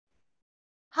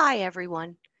Hi,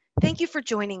 everyone. Thank you for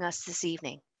joining us this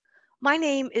evening. My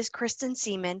name is Kristen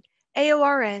Seaman,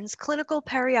 AORN's Clinical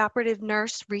Perioperative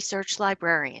Nurse Research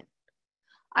Librarian.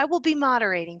 I will be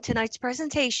moderating tonight's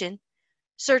presentation,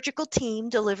 Surgical Team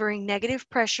Delivering Negative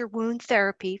Pressure Wound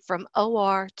Therapy from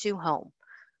OR to Home.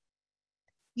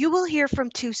 You will hear from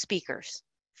two speakers.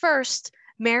 First,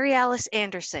 Mary Alice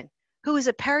Anderson, who is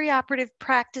a perioperative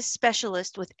practice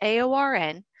specialist with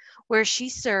AORN, where she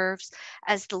serves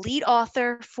as the lead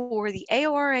author for the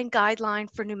AORN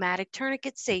Guideline for Pneumatic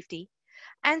Tourniquet Safety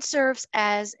and serves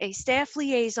as a staff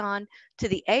liaison to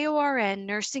the AORN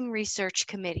Nursing Research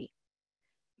Committee.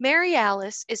 Mary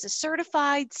Alice is a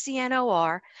certified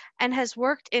CNOR and has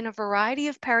worked in a variety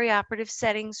of perioperative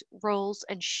settings, roles,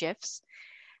 and shifts,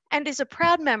 and is a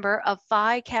proud member of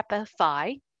Phi Kappa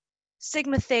Phi,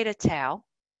 Sigma Theta Tau,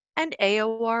 and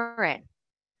AORN.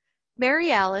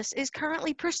 Mary Alice is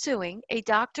currently pursuing a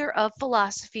Doctor of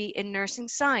Philosophy in Nursing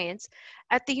Science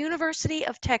at the University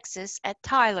of Texas at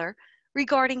Tyler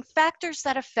regarding factors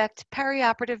that affect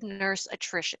perioperative nurse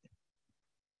attrition.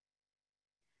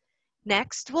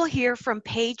 Next, we'll hear from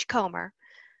Paige Comer,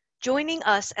 joining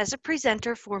us as a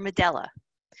presenter for Medela.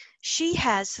 She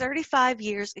has 35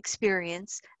 years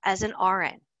experience as an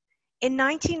RN. In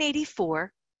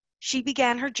 1984, she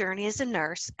began her journey as a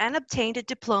nurse and obtained a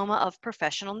diploma of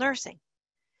professional nursing.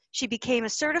 She became a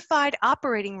certified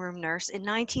operating room nurse in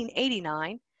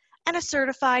 1989 and a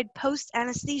certified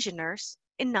post-anesthesia nurse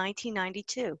in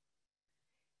 1992.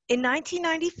 In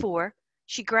 1994,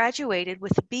 she graduated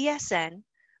with a BSN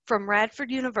from Radford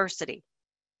University.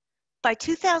 By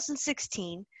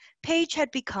 2016, Paige had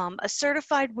become a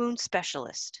certified wound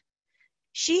specialist.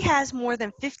 She has more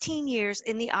than 15 years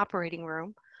in the operating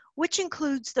room, which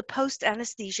includes the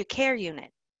post-anesthesia care unit.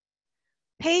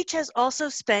 Paige has also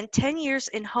spent 10 years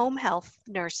in home health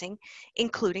nursing,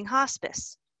 including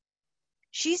hospice.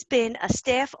 She's been a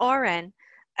staff RN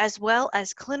as well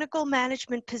as clinical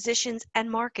management positions and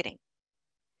marketing.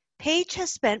 Paige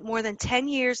has spent more than 10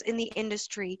 years in the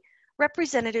industry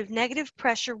representative negative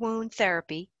pressure wound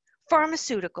therapy,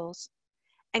 pharmaceuticals,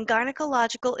 and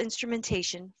gynecological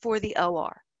instrumentation for the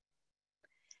OR.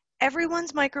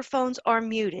 Everyone's microphones are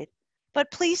muted, but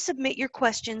please submit your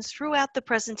questions throughout the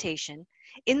presentation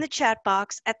in the chat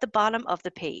box at the bottom of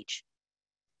the page.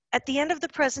 At the end of the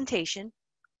presentation,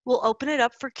 we'll open it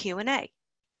up for Q&A.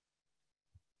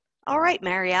 All right,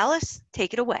 Mary Alice,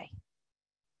 take it away.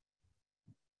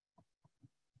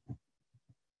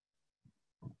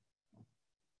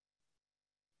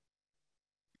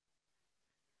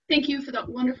 Thank you for that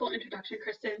wonderful introduction,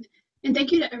 Kristen, and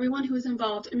thank you to everyone who was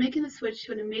involved in making the switch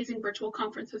to an amazing virtual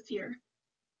conference this year.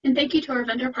 And thank you to our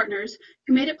vendor partners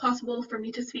who made it possible for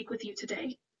me to speak with you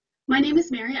today. My name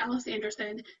is Mary Alice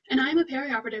Anderson, and I am a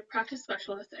perioperative practice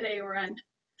specialist at AORN.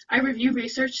 I review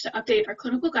research to update our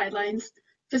clinical guidelines,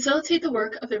 facilitate the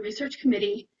work of the research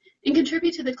committee, and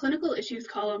contribute to the clinical issues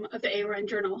column of the AORN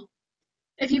journal.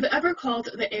 If you've ever called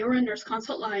the AORN Nurse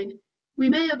Consult line, we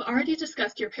may have already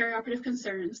discussed your perioperative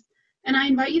concerns, and I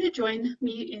invite you to join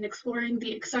me in exploring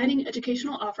the exciting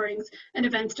educational offerings and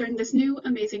events during this new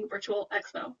amazing virtual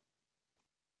expo.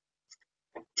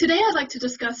 Today, I'd like to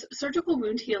discuss surgical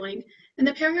wound healing and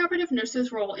the perioperative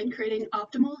nurse's role in creating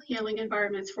optimal healing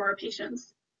environments for our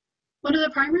patients. One of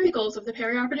the primary goals of the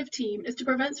perioperative team is to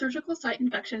prevent surgical site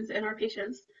infections in our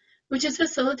patients, which is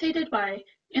facilitated by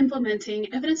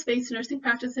implementing evidence-based nursing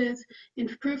practices,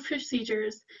 improved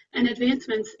procedures, and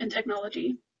advancements in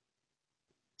technology.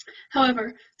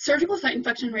 However, surgical site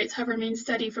infection rates have remained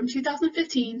steady from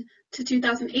 2015 to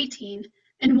 2018,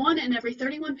 and 1 in every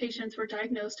 31 patients were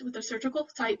diagnosed with a surgical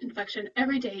site infection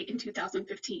every day in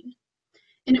 2015.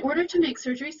 In order to make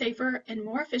surgery safer and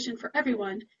more efficient for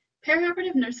everyone,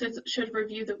 perioperative nurses should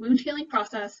review the wound healing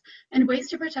process and ways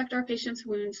to protect our patients'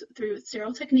 wounds through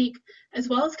sterile technique, as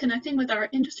well as connecting with our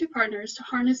industry partners to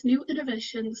harness new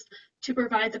innovations to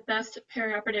provide the best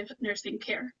perioperative nursing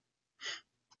care.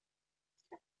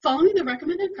 Following the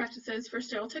recommended practices for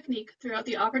sterile technique throughout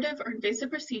the operative or invasive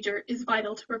procedure is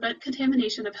vital to prevent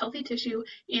contamination of healthy tissue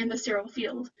and the sterile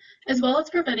field, as well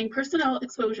as preventing personnel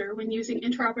exposure when using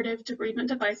intraoperative debridement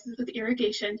devices with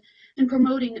irrigation and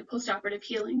promoting postoperative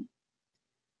healing.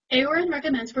 AORN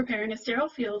recommends preparing a sterile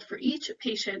field for each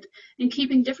patient and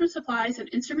keeping different supplies and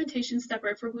instrumentation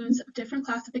separate for wounds of different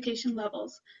classification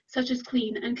levels, such as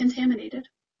clean and contaminated.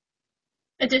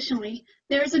 Additionally,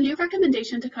 there is a new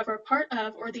recommendation to cover part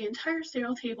of or the entire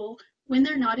sterile table when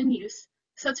they're not in use,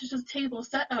 such as a table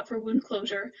set up for wound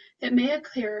closure that may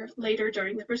occur later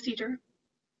during the procedure.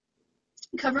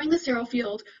 Covering the sterile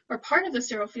field or part of the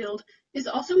sterile field is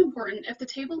also important if the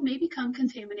table may become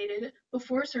contaminated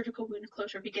before surgical wound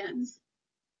closure begins.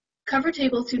 Cover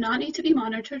tables do not need to be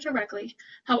monitored directly.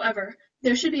 However,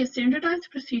 there should be a standardized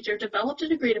procedure developed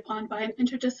and agreed upon by an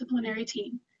interdisciplinary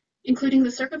team, including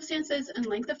the circumstances and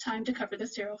length of time to cover the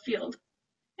sterile field,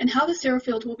 and how the sterile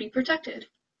field will be protected,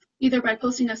 either by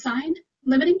posting a sign,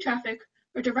 limiting traffic,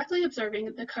 or directly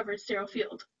observing the covered sterile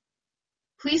field.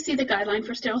 Please see the guideline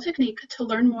for sterile technique to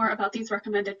learn more about these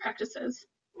recommended practices.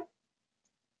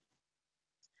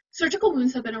 Surgical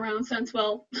wounds have been around since,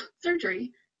 well,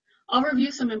 surgery. I'll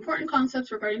review some important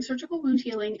concepts regarding surgical wound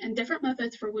healing and different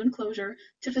methods for wound closure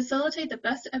to facilitate the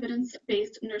best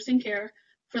evidence-based nursing care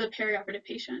for the perioperative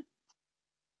patient.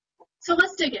 So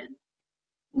let's dig in.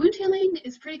 Wound healing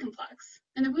is pretty complex,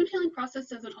 and the wound healing process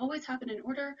doesn't always happen in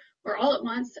order or all at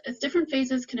once, as different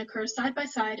phases can occur side by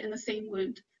side in the same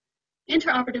wound.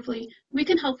 Interoperatively, we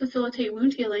can help facilitate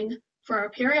wound healing for our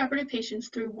perioperative patients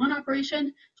through one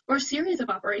operation or series of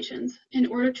operations in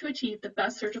order to achieve the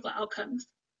best surgical outcomes.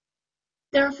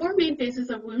 There are 4 main phases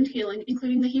of wound healing,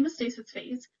 including the hemostasis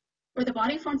phase, where the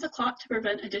body forms a clot to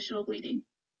prevent additional bleeding.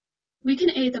 We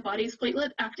can aid the body's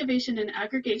platelet activation and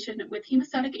aggregation with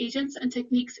hemostatic agents and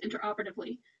techniques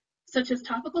interoperatively, such as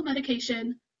topical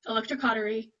medication,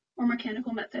 electrocautery, or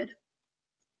mechanical method.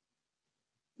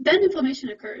 Then inflammation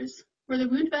occurs, where the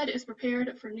wound bed is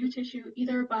prepared for new tissue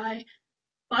either by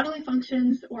bodily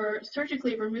functions or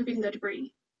surgically removing the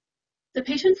debris. The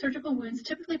patient's surgical wounds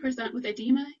typically present with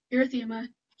edema, erythema,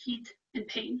 heat, and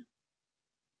pain.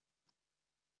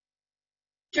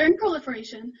 During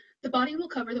proliferation, the body will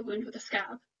cover the wound with a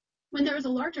scab. When there is a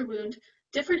larger wound,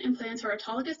 different implants or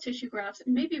autologous tissue grafts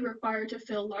may be required to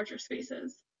fill larger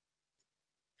spaces.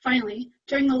 Finally,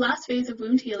 during the last phase of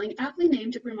wound healing, aptly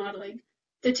named remodeling,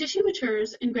 the tissue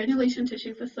matures and granulation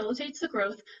tissue facilitates the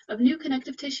growth of new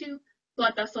connective tissue,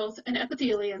 blood vessels, and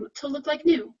epithelium to look like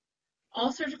new.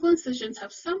 All surgical incisions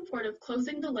have some sort of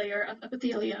closing the layer of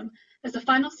epithelium as the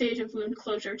final stage of wound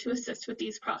closure to assist with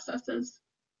these processes.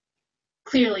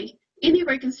 Clearly, any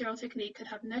break in sterile technique could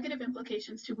have negative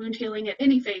implications to wound healing at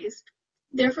any phase.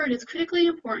 Therefore, it is critically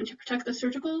important to protect the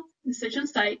surgical incision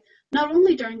site not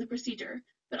only during the procedure,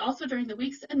 but also during the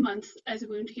weeks and months as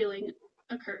wound healing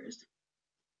occurs.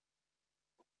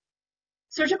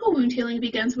 Surgical wound healing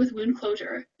begins with wound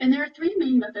closure, and there are 3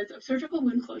 main methods of surgical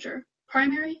wound closure: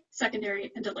 primary,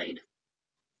 secondary, and delayed.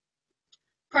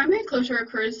 Primary closure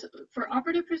occurs for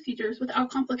operative procedures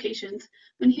without complications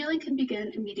when healing can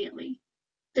begin immediately.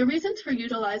 The reasons for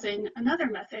utilizing another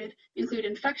method include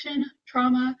infection,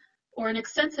 trauma, or an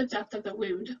extensive depth of the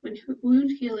wound, when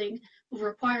wound healing will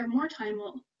require more time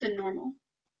than normal.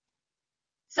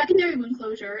 Secondary wound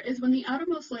closure is when the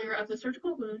outermost layer of the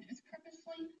surgical wound is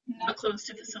purposely not closed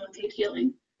to facilitate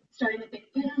healing, starting with the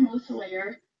innermost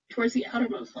layer towards the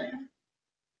outermost layer.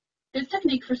 This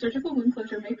technique for surgical wound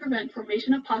closure may prevent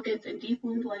formation of pockets and deep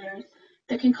wound layers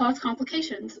that can cause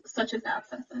complications, such as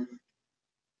abscesses.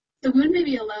 The wound may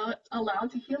be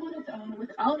allowed to heal on its own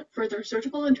without further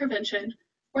surgical intervention,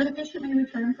 or the patient may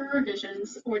return for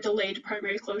revisions or delayed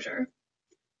primary closure.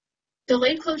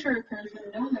 Delayed closure occurs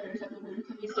when no layers of the wound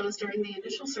can be closed during the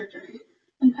initial surgery,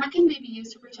 and packing may be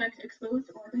used to protect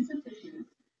exposed organs and tissues,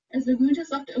 as the wound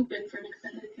is left open for an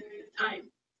extended period of time.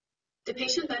 The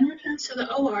patient then returns to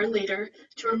the OR later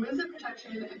to remove the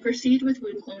protection and proceed with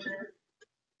wound closure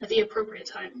at the appropriate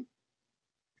time.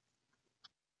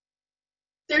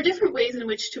 There are different ways in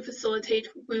which to facilitate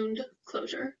wound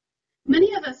closure.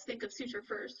 Many of us think of suture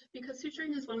first, because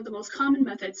suturing is one of the most common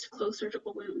methods to close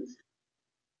surgical wounds.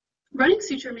 Running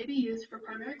suture may be used for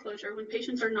primary closure when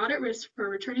patients are not at risk for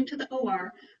returning to the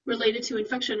OR related to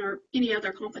infection or any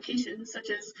other complications, such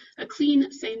as a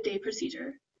clean, same-day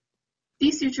procedure.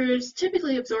 These sutures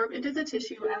typically absorb into the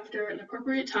tissue after an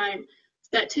appropriate time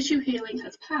that tissue healing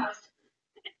has passed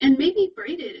and may be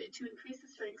braided to increase the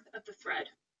strength of the thread.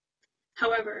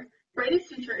 However, braided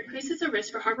suture increases the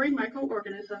risk for harboring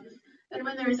microorganisms, and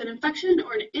when there is an infection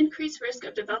or an increased risk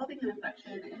of developing an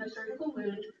infection in a surgical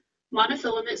wound,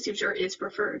 monofilament suture is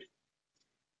preferred.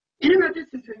 Interrupted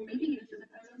suturing may be used in the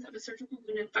presence of a surgical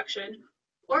wound infection,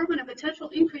 or when a potential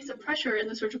increase of pressure in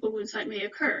the surgical wound site may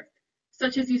occur,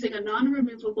 such as using a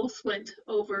non-removable splint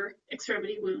over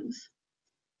extremity wounds.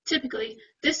 Typically,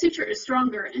 this suture is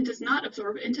stronger and does not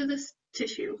absorb into the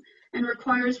tissue and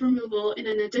requires removal in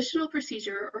an additional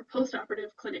procedure or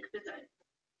post-operative clinic visit.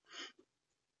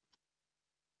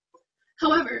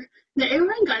 However, the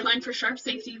AORN guideline for sharp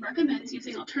safety recommends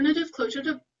using alternative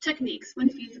closure techniques when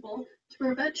feasible to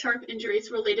prevent sharp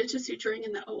injuries related to suturing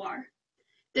in the OR.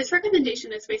 This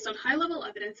recommendation is based on high-level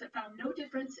evidence that found no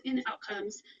difference in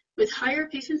outcomes, with higher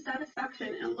patient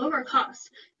satisfaction and lower costs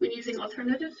when using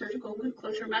alternative surgical wound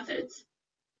closure methods.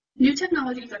 New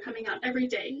technologies are coming out every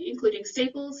day, including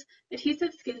staples,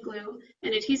 adhesive skin glue,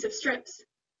 and adhesive strips,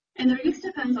 and their use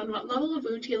depends on what level of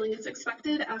wound healing is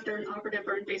expected after an operative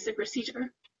or invasive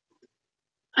procedure.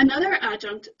 Another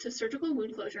adjunct to surgical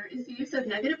wound closure is the use of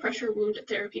negative pressure wound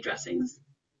therapy dressings.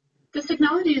 This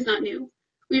technology is not new.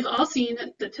 We've all seen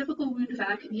the typical wound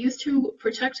vac used to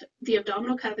protect the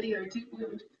abdominal cavity or deep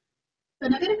wound.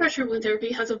 But negative pressure wound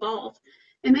therapy has evolved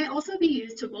and may also be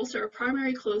used to bolster a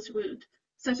primary closed wound,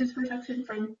 such as protection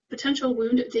from potential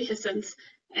wound dehiscence,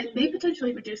 and may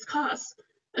potentially reduce costs,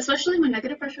 especially when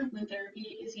negative pressure wound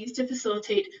therapy is used to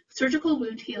facilitate surgical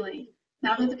wound healing,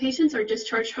 now that the patients are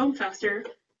discharged home faster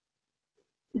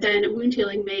than wound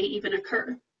healing may even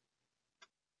occur.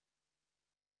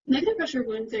 Negative pressure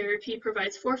wound therapy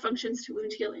provides 4 functions to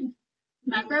wound healing: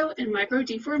 macro and micro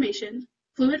deformation,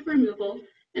 fluid removal,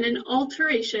 and an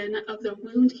alteration of the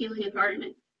wound healing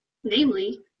environment,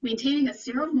 namely maintaining a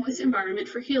sterile, moist environment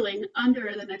for healing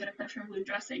under the negative pressure wound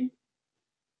dressing.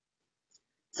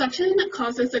 Suction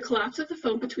causes the collapse of the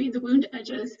foam between the wound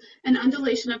edges and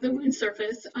undulation of the wound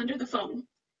surface under the foam.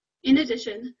 In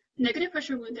addition, negative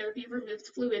pressure wound therapy removes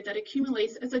fluid that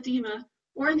accumulates as edema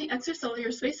or in the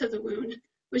extracellular space of the wound,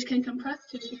 which can compress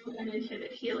tissue and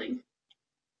inhibit healing.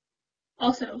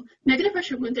 Also, negative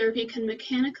pressure wound therapy can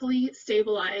mechanically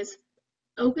stabilize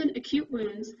open acute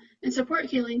wounds and support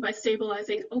healing by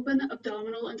stabilizing open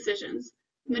abdominal incisions,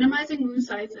 minimizing wound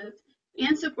sizes,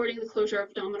 and supporting the closure of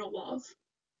abdominal walls.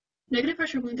 Negative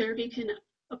pressure wound therapy can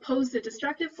oppose the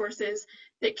destructive forces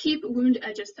that keep wound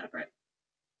edges separate.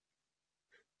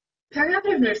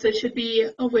 Perioperative nurses should be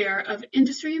aware of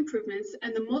industry improvements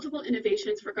and the multiple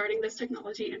innovations regarding this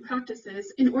technology and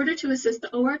practices in order to assist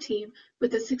the OR team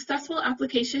with the successful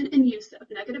application and use of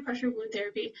negative pressure wound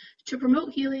therapy to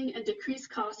promote healing and decrease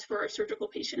costs for our surgical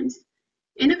patients.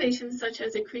 Innovations such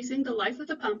as increasing the life of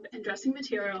the pump and dressing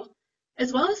material,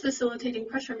 as well as facilitating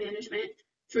pressure management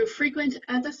through frequent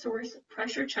at-the-source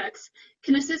pressure checks,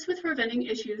 can assist with preventing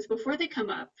issues before they come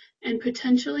up and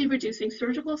potentially reducing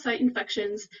surgical site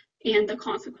infections and the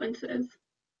consequences.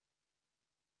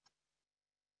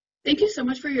 Thank you so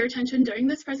much for your attention during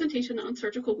this presentation on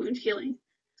surgical wound healing.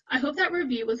 I hope that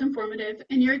review was informative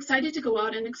and you're excited to go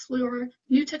out and explore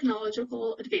new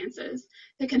technological advances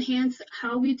that can enhance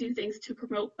how we do things to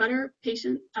promote better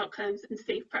patient outcomes and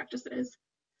safe practices.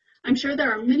 I'm sure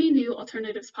there are many new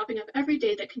alternatives popping up every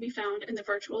day that can be found in the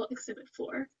virtual exhibit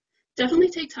floor. Definitely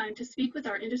take time to speak with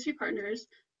our industry partners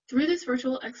through this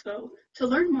virtual expo to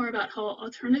learn more about how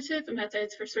alternative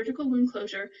methods for surgical wound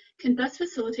closure can best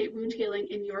facilitate wound healing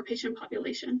in your patient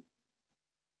population.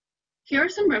 Here are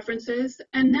some references,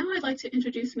 and now I'd like to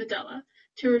introduce Medela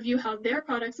to review how their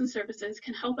products and services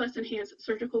can help us enhance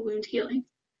surgical wound healing.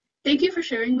 Thank you for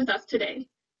sharing with us today.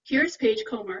 Here's Paige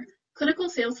Comer, Clinical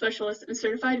Sales Specialist and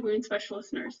Certified Wound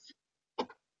Specialist Nurse.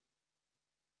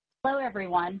 Hello,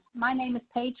 everyone. My name is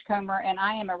Paige Comer, and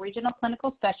I am a Regional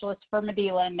Clinical Specialist for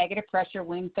Medela and Negative Pressure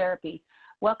Wound Therapy.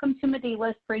 Welcome to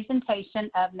Medela's presentation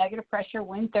of Negative Pressure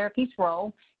Wound Therapy's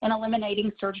role in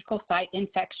eliminating surgical site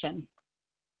infection.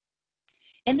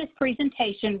 In this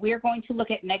presentation, we are going to look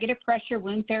at Negative Pressure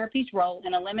Wound Therapy's role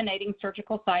in eliminating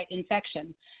surgical site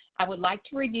infection. I would like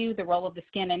to review the role of the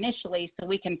skin initially so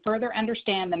we can further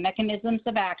understand the mechanisms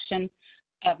of action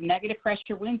of negative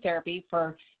pressure wound therapy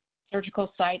for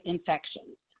surgical site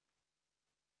infections.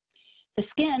 The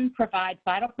skin provides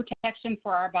vital protection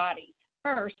for our bodies.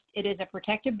 First, it is a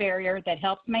protective barrier that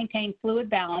helps maintain fluid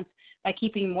balance by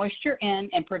keeping moisture in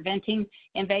and preventing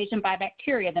invasion by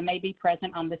bacteria that may be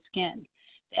present on the skin.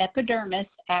 The epidermis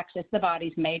acts as the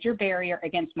body's major barrier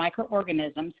against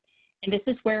microorganisms, and this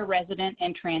is where resident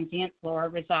and transient flora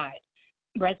reside.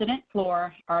 Resident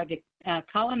flora are the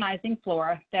colonizing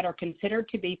flora that are considered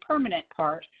to be permanent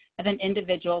part of an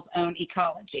individual's own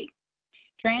ecology.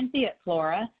 Transient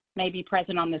flora may be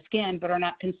present on the skin but are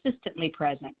not consistently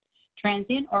present.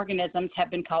 Transient organisms have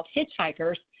been called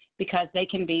hitchhikers because they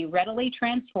can be readily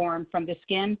transformed from the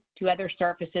skin to other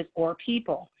surfaces or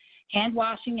people. Hand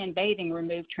washing and bathing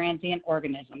remove transient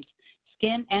organisms.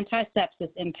 Skin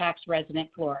antisepsis impacts resident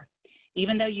flora.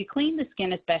 Even though you clean the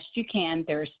skin as best you can,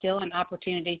 there is still an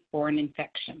opportunity for an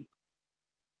infection.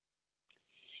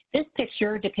 This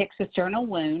picture depicts a sternal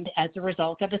wound as a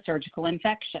result of a surgical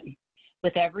infection.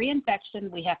 With every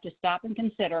infection, we have to stop and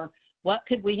consider what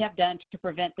could we have done to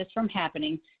prevent this from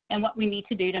happening and what we need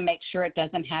to do to make sure it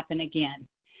doesn't happen again.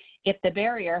 If the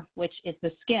barrier, which is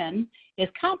the skin, is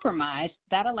compromised,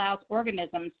 that allows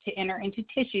organisms to enter into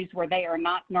tissues where they are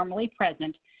not normally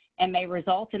present and may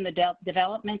result in the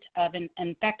development of an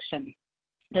infection.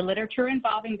 The literature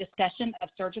involving discussion of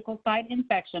surgical site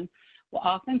infection will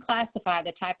often classify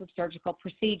the type of surgical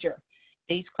procedure.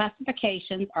 These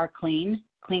classifications are clean,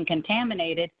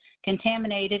 contaminated,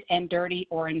 and dirty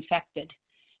or infected.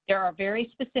 There are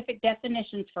very specific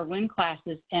definitions for wound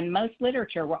classes, and most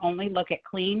literature will only look at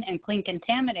clean and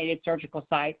contaminated surgical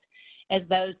sites as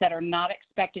those that are not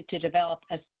expected to develop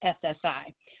as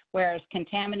SSI, whereas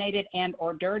contaminated and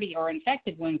or dirty or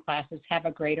infected wound classes have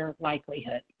a greater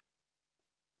likelihood.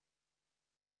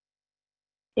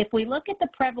 If we look at the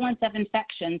prevalence of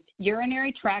infections,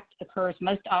 urinary tract occurs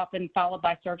most often, followed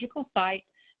by surgical site,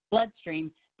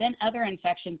 bloodstream, then other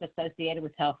infections associated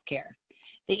with healthcare.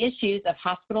 The issues of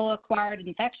hospital-acquired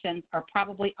infections are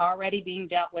probably already being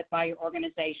dealt with by your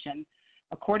organization.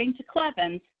 According to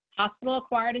Clevens,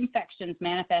 hospital-acquired infections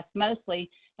manifest mostly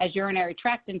as urinary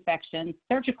tract infections,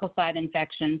 surgical site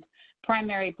infections,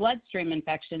 primary bloodstream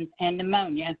infections, and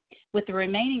pneumonia, with the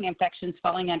remaining infections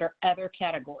falling under other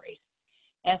categories.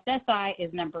 SSI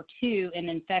is number 2 in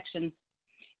infections,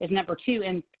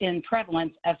 in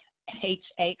prevalence of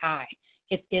HAI.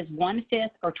 It is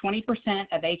 1/5 or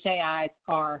 20% of HAIs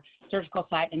are surgical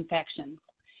site infections.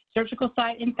 Surgical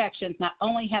site infections not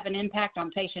only have an impact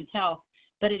on patient health,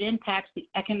 but it impacts the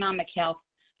economic health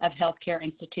of healthcare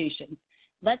institutions.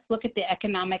 Let's look at the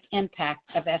economic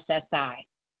impact of SSI.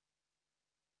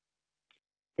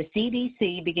 The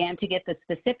CDC began to get the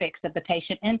specifics of the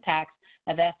patient impacts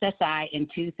of SSI in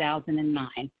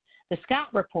 2009. The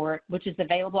Scott Report, which is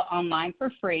available online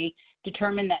for free,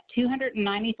 determined that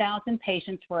 290,000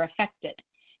 patients were affected.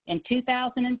 In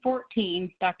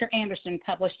 2014, Dr. Anderson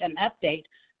published an update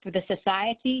for the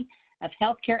Society of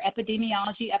Healthcare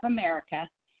Epidemiology of America,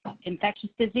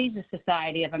 Infectious Diseases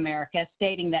Society of America,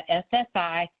 stating that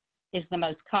SSI is the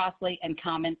most costly and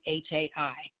common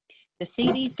HAI. The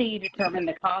CDC determined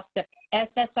the cost of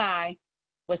SSI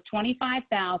was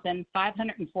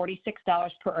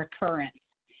 $25,546 per occurrence.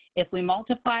 If we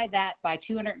multiply that by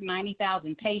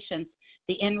 290,000 patients,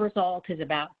 the end result is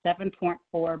about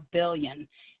 $7.4 billion.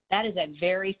 That is a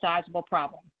very sizable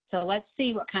problem. So let's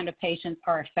see what kind of patients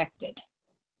are affected.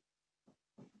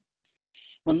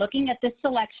 When looking at this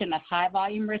selection of high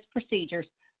volume risk procedures,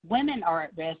 women are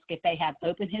at risk if they have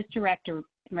open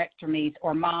hysterectomies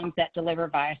or moms that deliver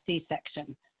via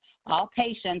C-section. All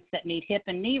patients that need hip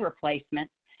and knee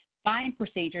replacements, spine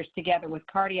procedures together with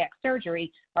cardiac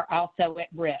surgery are also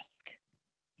at risk.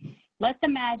 Let's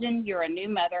imagine you're a new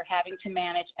mother having to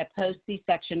manage a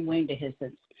post-C-section wound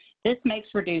dehiscence. This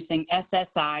makes reducing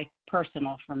SSI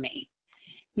personal for me.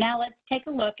 Now let's take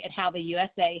a look at how the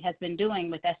USA has been doing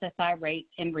with SSI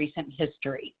rates in recent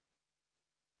history.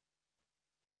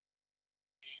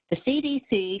 The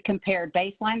CDC compared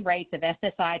baseline rates of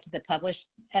SSI to the published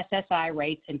SSI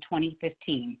rates in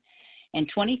 2015. In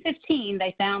 2015,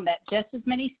 they found that just as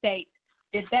many states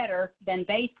did better than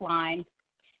baseline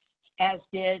as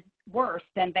did worse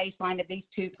than baseline of these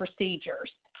two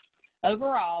procedures.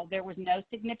 Overall, there was no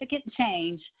significant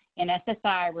change in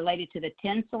SSI related to the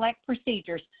 10 select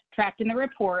procedures tracked in the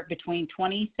report between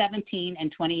 2017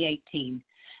 and 2018.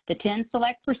 The 10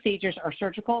 select procedures are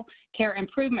Surgical Care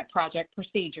Improvement Project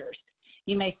procedures.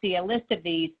 You may see a list of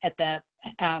these at the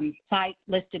site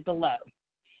listed below.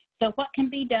 So what can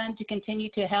be done to continue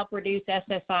to help reduce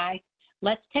SSI?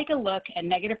 Let's take a look at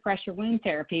negative pressure wound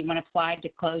therapy when applied to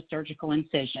closed surgical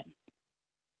incision.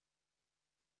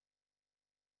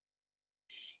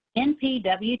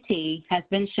 NPWT has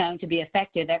been shown to be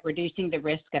effective at reducing the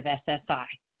risk of SSI.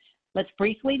 Let's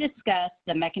briefly discuss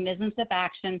the mechanisms of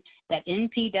action that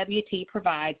NPWT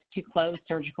provides to close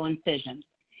surgical incisions.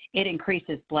 It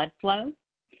increases blood flow.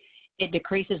 It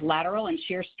decreases lateral and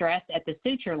shear stress at the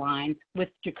suture lines with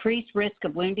decreased risk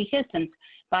of wound dehiscence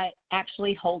by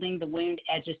actually holding the wound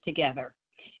edges together.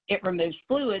 It removes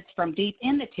fluids from deep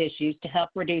in the tissues to help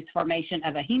reduce formation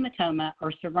of a hematoma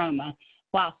or seroma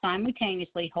while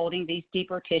simultaneously holding these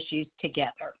deeper tissues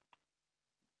together.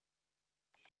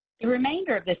 The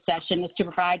remainder of this session is to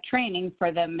provide training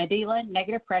for the Medela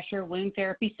negative pressure wound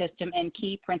therapy system and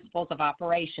key principles of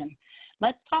operation.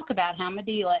 Let's talk about how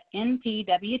Medela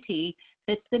NPWT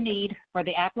fits the need for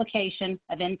the application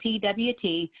of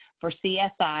NPWT for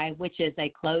CSI, which is a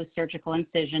closed surgical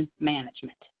incision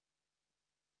management.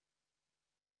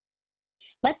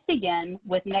 Let's begin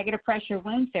with negative pressure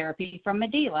wound therapy from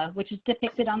Medela, which is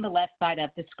depicted on the left side of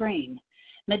the screen.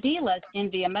 Medela's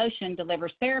NVIA motion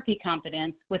delivers therapy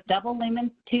confidence with double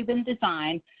lumen tubing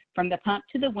design from the pump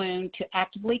to the wound to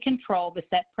actively control the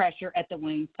set pressure at the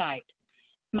wound site.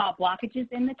 Small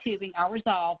blockages in the tubing are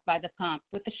resolved by the pump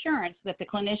with assurance that the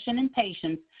clinician and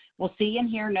patients will see and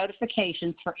hear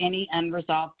notifications for any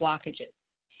unresolved blockages.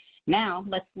 Now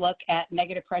let's look at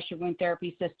negative pressure wound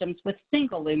therapy systems with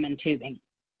single lumen tubing.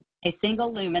 A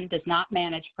single lumen does not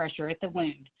manage pressure at the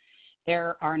wound.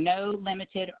 There are no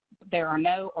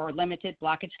or limited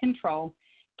blockage control.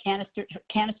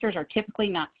 Canisters are typically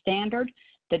not standard.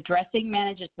 The dressing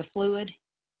manages the fluid,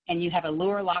 and you have a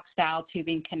Luer lock style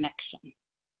tubing connection.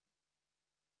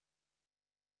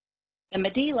 The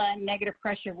Medela negative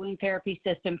pressure wound therapy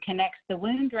system connects the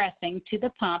wound dressing to the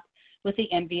pump with the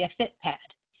NVIA Fit Pad.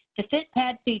 The Fit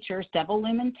Pad features double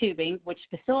lumen tubing, which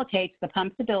facilitates the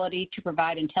pump's ability to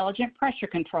provide intelligent pressure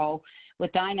control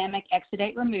with dynamic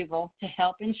exudate removal to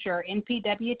help ensure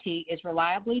NPWT is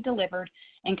reliably delivered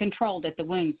and controlled at the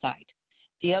wound site.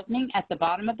 The opening at the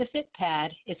bottom of the Fit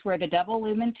Pad is where the double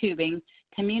lumen tubing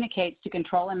communicates to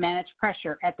control and manage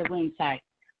pressure at the wound site.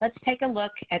 Let's take a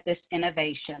look at this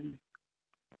innovation.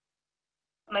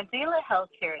 Medela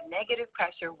Healthcare negative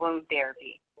pressure wound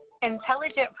therapy,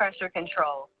 intelligent pressure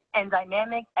control, and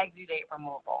dynamic exudate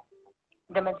removal.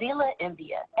 The Medela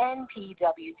NVIA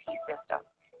NPWT system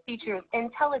features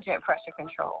intelligent pressure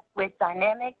control with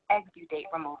dynamic exudate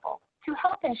removal to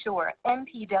help ensure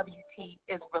NPWT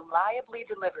is reliably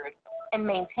delivered and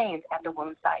maintained at the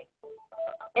wound site.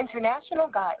 International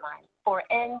guidelines for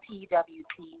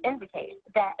NPWT indicate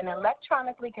that an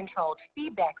electronically controlled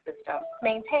feedback system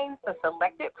maintains the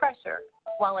selected pressure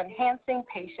while enhancing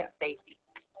patient safety.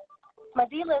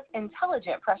 Medela's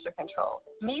intelligent pressure control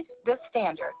meets this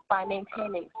standard by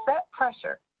maintaining set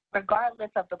pressure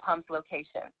regardless of the pump's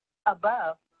location,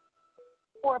 above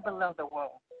or below the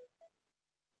wound.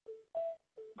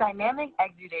 Dynamic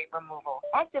exudate removal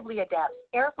actively adapts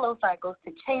airflow cycles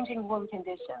to changing wound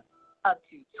conditions up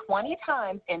to 20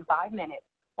 times in 5 minutes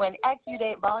when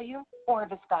exudate volume or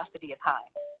viscosity is high.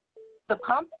 The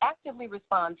pump actively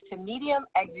responds to medium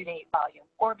exudate volume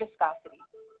or viscosity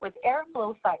with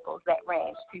airflow cycles that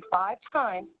range to 5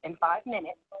 times in 5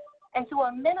 minutes and to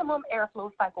a minimum airflow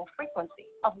cycle frequency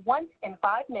of once in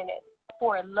 5 minutes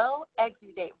for a low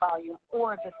exudate volume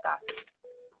or viscosity.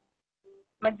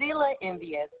 Medela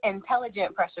NVIA's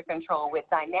intelligent pressure control with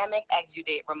dynamic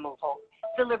exudate removal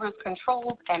delivers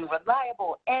controlled and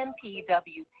reliable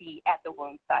NPWT at the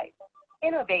wound site,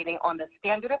 innovating on the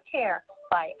standard of care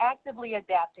by actively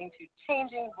adapting to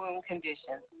changing wound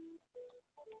conditions.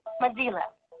 Medela,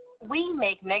 we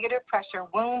make negative pressure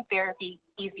wound therapy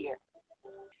easier.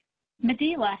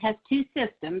 Medela has 2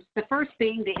 systems, the first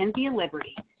being the NVIA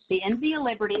Liberty. The NVIA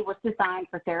Liberty was designed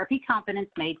for therapy confidence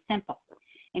made simple.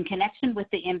 In connection with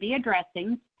the NVIA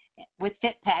dressings, with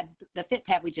the Fit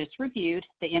Pad we just reviewed,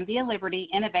 the NVIA Liberty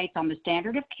innovates on the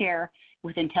standard of care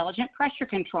with intelligent pressure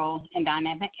control and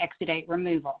dynamic exudate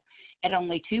removal. At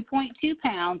only 2.2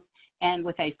 pounds and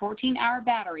with a 14-hour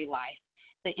battery life,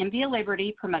 the NVIA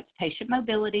Liberty promotes patient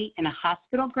mobility in a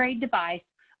hospital-grade device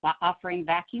while offering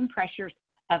vacuum pressures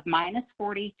of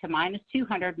 -40 to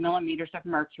 -200 millimeters of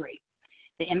mercury.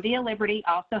 The NVIA Liberty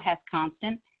also has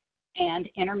constant and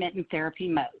intermittent therapy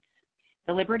modes.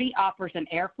 The Liberty offers an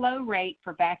airflow rate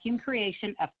for vacuum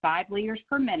creation of 5 liters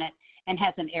per minute and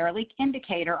has an air leak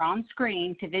indicator on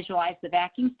screen to visualize the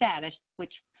vacuum status,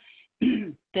 which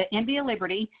the NVIA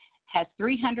Liberty has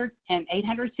 300 and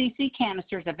 800 cc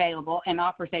canisters available and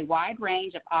offers a wide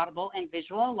range of audible and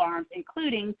visual alarms,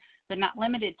 including but not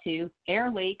limited to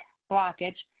air leak,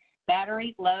 blockage,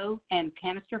 battery low, and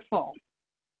canister full.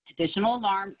 Additional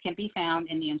alarms can be found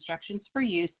in the instructions for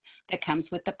use that comes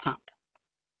with the pump.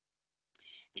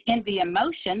 The NVIA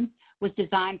Motion was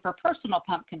designed for personal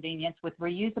pump convenience with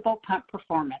reusable pump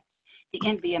performance. The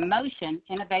NVIA Motion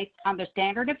innovates on the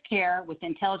standard of care with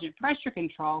intelligent pressure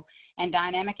control and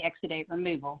dynamic exudate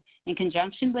removal in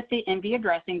conjunction with the NVIA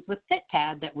dressings with Fit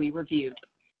Pad that we reviewed.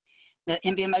 The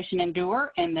NVIA Motion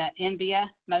Endure and the NVIA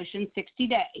Motion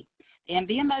 60-Day. The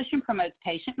NVIA Motion promotes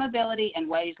patient mobility and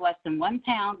weighs less than 1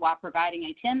 pound while providing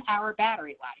a 10-hour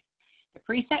battery life. The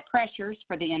preset pressures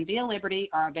for the NVIA Liberty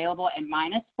are available at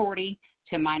 -40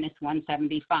 to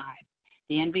 -175.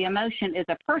 The NVIA Motion is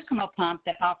a personal pump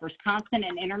that offers constant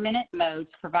and intermittent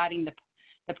modes, providing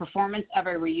the performance of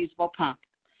a reusable pump.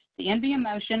 The NVIA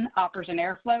Motion offers an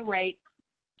airflow rate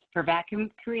for vacuum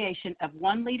creation of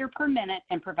 1 liter per minute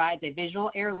and provides a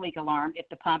visual air leak alarm if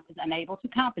the pump is unable to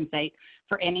compensate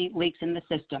for any leaks in the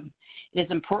system. It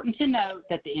is important to note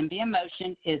that the NVIA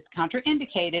Motion is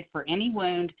contraindicated for any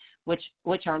wound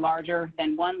which are larger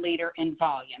than 1 liter in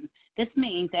volume. This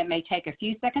means that it may take a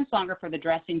few seconds longer for the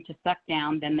dressing to suck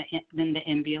down than the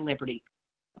NVIA Liberty.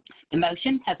 The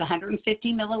Motion has a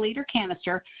 150 milliliter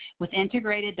canister with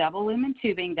integrated double lumen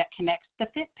tubing that connects the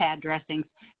Fit Pad dressings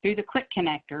through the quick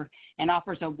connector and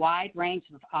offers a wide range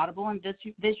of audible and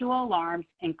visual alarms,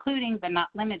 including but not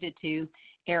limited to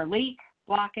air leak,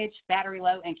 blockage, battery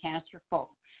low, and canister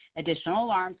full. Additional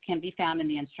alarms can be found in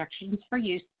the instructions for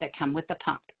use that come with the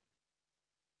pump.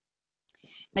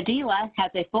 Medela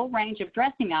has a full range of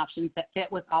dressing options that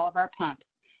fit with all of our pumps.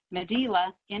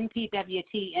 Medela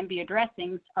NPWT embia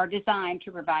dressings are designed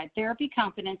to provide therapy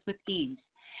confidence with ease.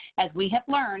 As we have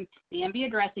learned, the embia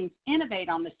dressings innovate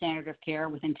on the standard of care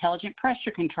with intelligent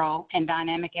pressure control and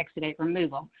dynamic exudate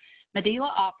removal.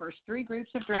 Medela offers 3 groups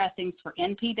of dressings for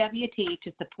NPWT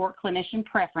to support clinician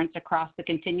preference across the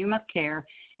continuum of care,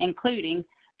 including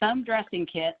foam dressing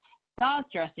kits, gauze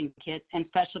dressing kits, and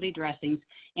specialty dressings,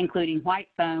 including white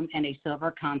foam and a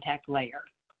silver contact layer.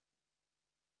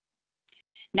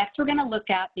 Next, we're going to look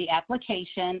at the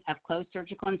application of closed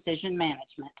surgical incision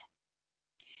management.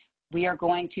 We are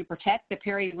going to protect the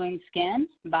peri-wound skin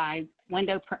by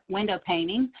window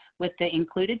painting with the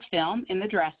included film in the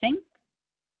dressing.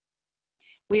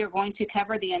 We are going to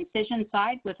cover the incision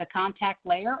site with a contact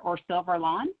layer or silver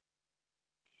lawn.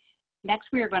 Next,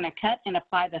 we are going to cut and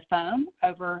apply the foam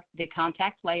over the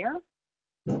contact layer.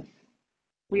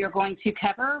 We are going to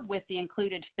cover with the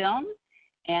included film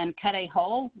and cut a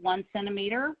hole 1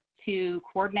 centimeter to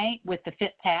coordinate with the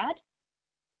fit pad.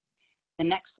 The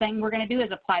next thing we're going to do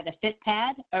is apply the fit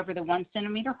pad over the 1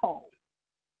 centimeter hole.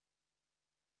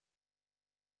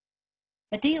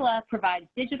 Medela provides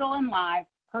digital and live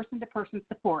person-to-person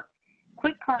support.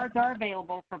 Quick cards are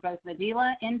available for both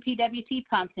Medela NPWT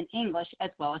pumps in English as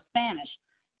well as Spanish.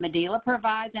 Medela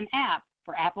provides an app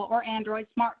for Apple or Android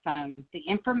smartphones. The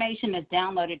information is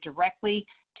downloaded directly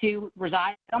to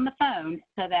reside on the phone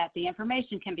so that the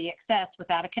information can be accessed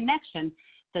without a connection,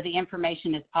 so the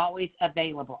information is always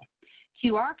available.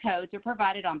 QR codes are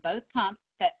provided on both pumps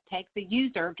that take the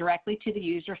user directly to the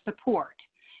user support.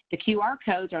 The QR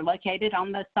codes are located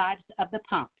on the sides of the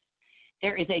pumps.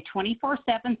 There is a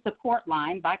 24/7 support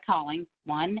line by calling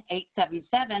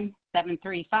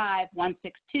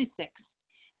 1-877-735-1626.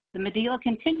 The Medela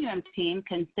Continuum team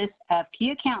consists of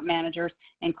key account managers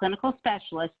and clinical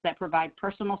specialists that provide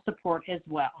personal support as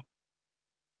well.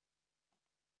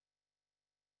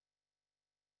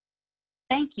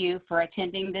 Thank you for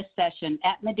attending this session.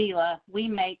 At Medela, we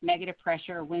make negative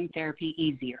pressure wound therapy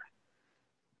easier.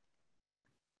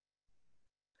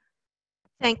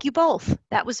 Thank you both.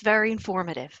 That was very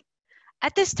informative.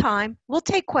 At this time, we'll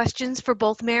take questions for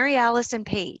both Mary Alice and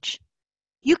Paige.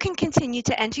 You can continue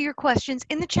to enter your questions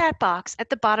in the chat box at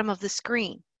the bottom of the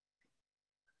screen.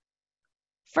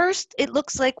 First, it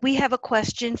looks like we have a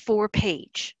question for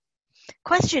Paige.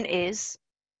 Question is,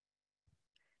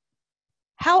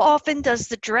 how often does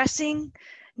the dressing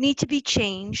need to be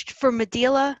changed for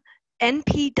Medela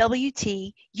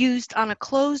NPWT used on a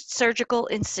closed surgical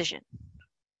incision?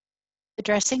 The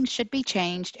dressing should be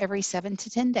changed every 7 to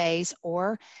 10 days,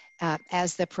 or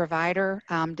as the provider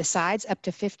decides, up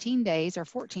to 15 days or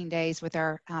 14 days with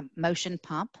our motion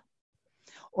pump,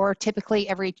 or typically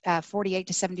every 48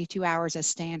 to 72 hours as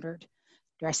standard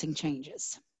dressing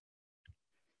changes.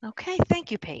 Okay,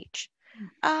 thank you, Paige.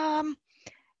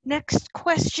 Next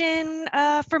question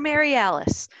for Mary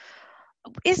Alice.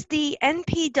 Is the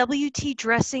NPWT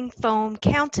dressing foam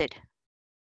counted?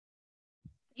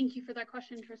 Thank you for that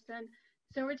question, Tristan.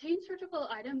 So retained surgical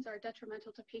items are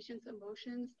detrimental to patients'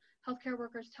 emotions, healthcare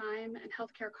workers' time, and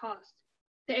healthcare costs.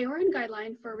 The AORN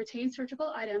guideline for retained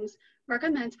surgical items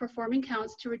recommends performing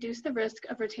counts to reduce the risk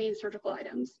of retained surgical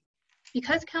items.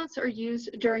 Because counts are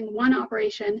used during one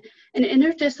operation, an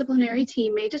interdisciplinary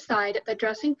team may decide that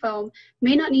dressing foam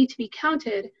may not need to be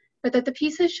counted, but that the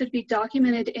pieces should be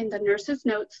documented in the nurse's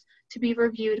notes to be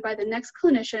reviewed by the next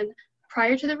clinician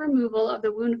prior to the removal of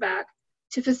the wound vac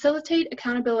to facilitate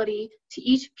accountability to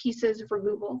each piece's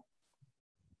removal.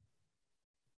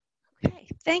 Okay,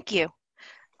 thank you.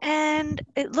 And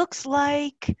it looks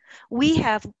like we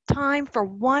have time for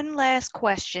one last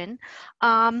question.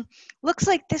 Looks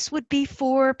like this would be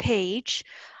for Paige.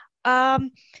 Can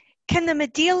the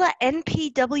Medela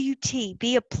NPWT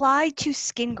be applied to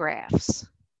skin grafts?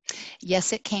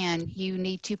 Yes, it can. You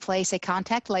need to place a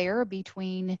contact layer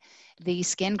between the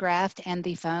skin graft and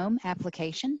the foam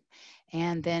application,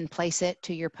 and then place it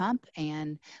to your pump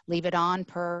and leave it on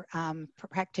per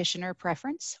practitioner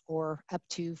preference, or up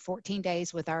to 14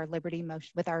 days with our Liberty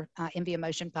motion, with our Envia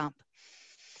motion pump.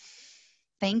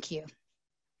 Thank you.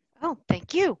 Oh,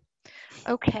 thank you.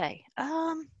 Okay.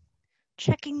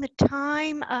 Checking the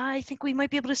time. I think we might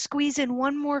be able to squeeze in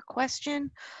one more question.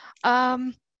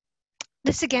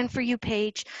 This again for you,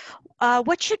 Paige.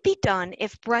 What should be done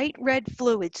if bright red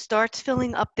fluid starts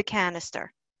filling up the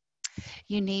canister?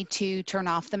 You need to turn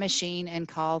off the machine and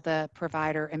call the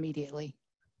provider immediately.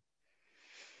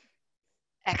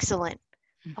 Excellent.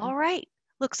 All right.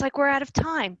 Looks like we're out of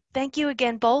time. Thank you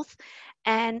again, both.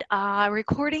 and a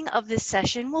recording of this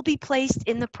session will be placed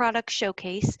in the product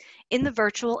showcase in the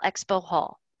virtual expo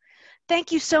hall.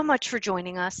 Thank you so much for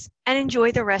joining us, and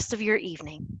enjoy the rest of your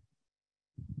evening.